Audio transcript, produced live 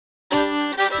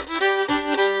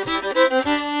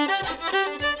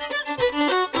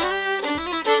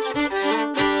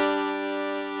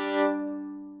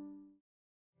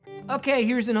Okay,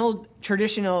 here's an old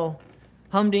traditional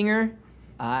humdinger.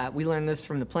 We learned this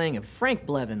from the playing of Frank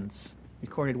Blevins,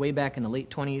 recorded way back in the late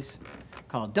 20s,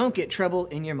 called Don't Get Trouble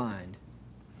in Your Mind.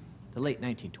 The late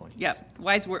 1920s. Yep,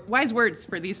 wise words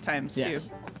for these times, yes.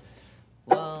 too.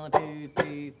 1, 2,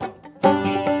 3, 4.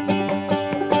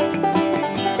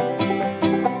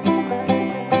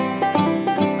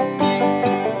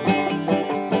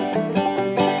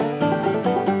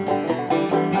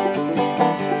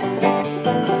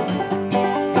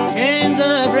 Chains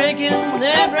are breaking,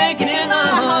 they're breaking in my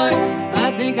heart.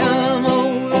 I think I'm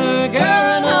over, girl,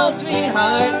 an old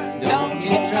sweetheart. Don't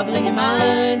get trouble in your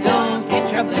mind, don't get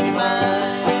trouble in your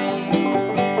mind.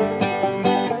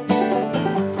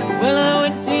 Well, I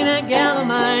went to see that gal of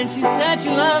mine. She said she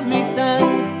loved me,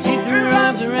 son. She threw her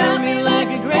arms around me like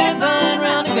a grapevine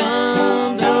round a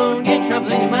gum. Don't get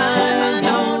trouble in your mind,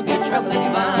 don't get trouble in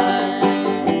your mind.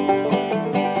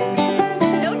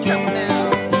 No trouble now.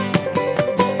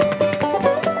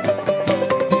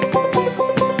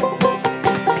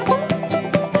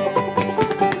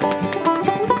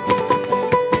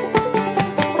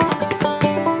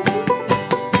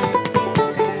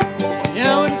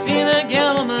 Yeah, I went to see that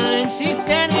gal of mine. She's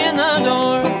standing in the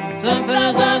door. Some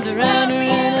fella's arms around her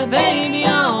and a baby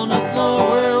on the floor.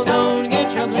 World, don't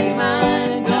get trouble in your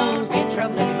mind, don't get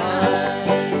trouble in your mind.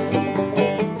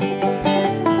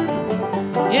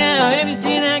 Yeah, have you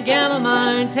seen that gal of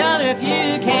mine? Tell her if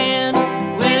you can.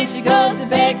 When she goes to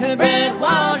bake her bread,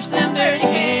 wash them dirty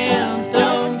hands.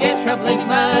 Don't get trouble in your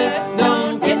mind,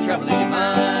 don't get trouble in your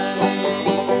mind.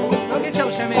 Don't get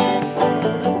trouble, Charmaine.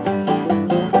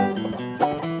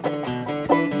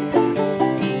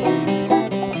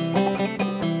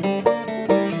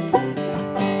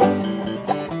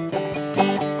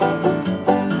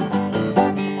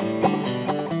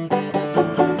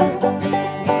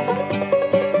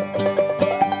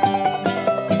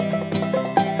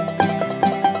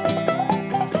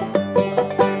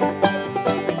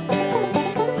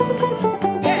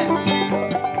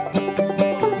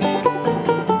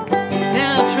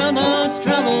 Now trouble's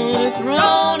trouble, it's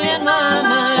wrong in my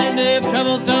mind. If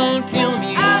troubles don't kill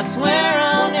me, I swear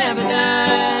I'll never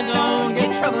die. Don't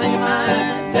get trouble in your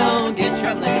mind, don't get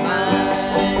trouble in your mind.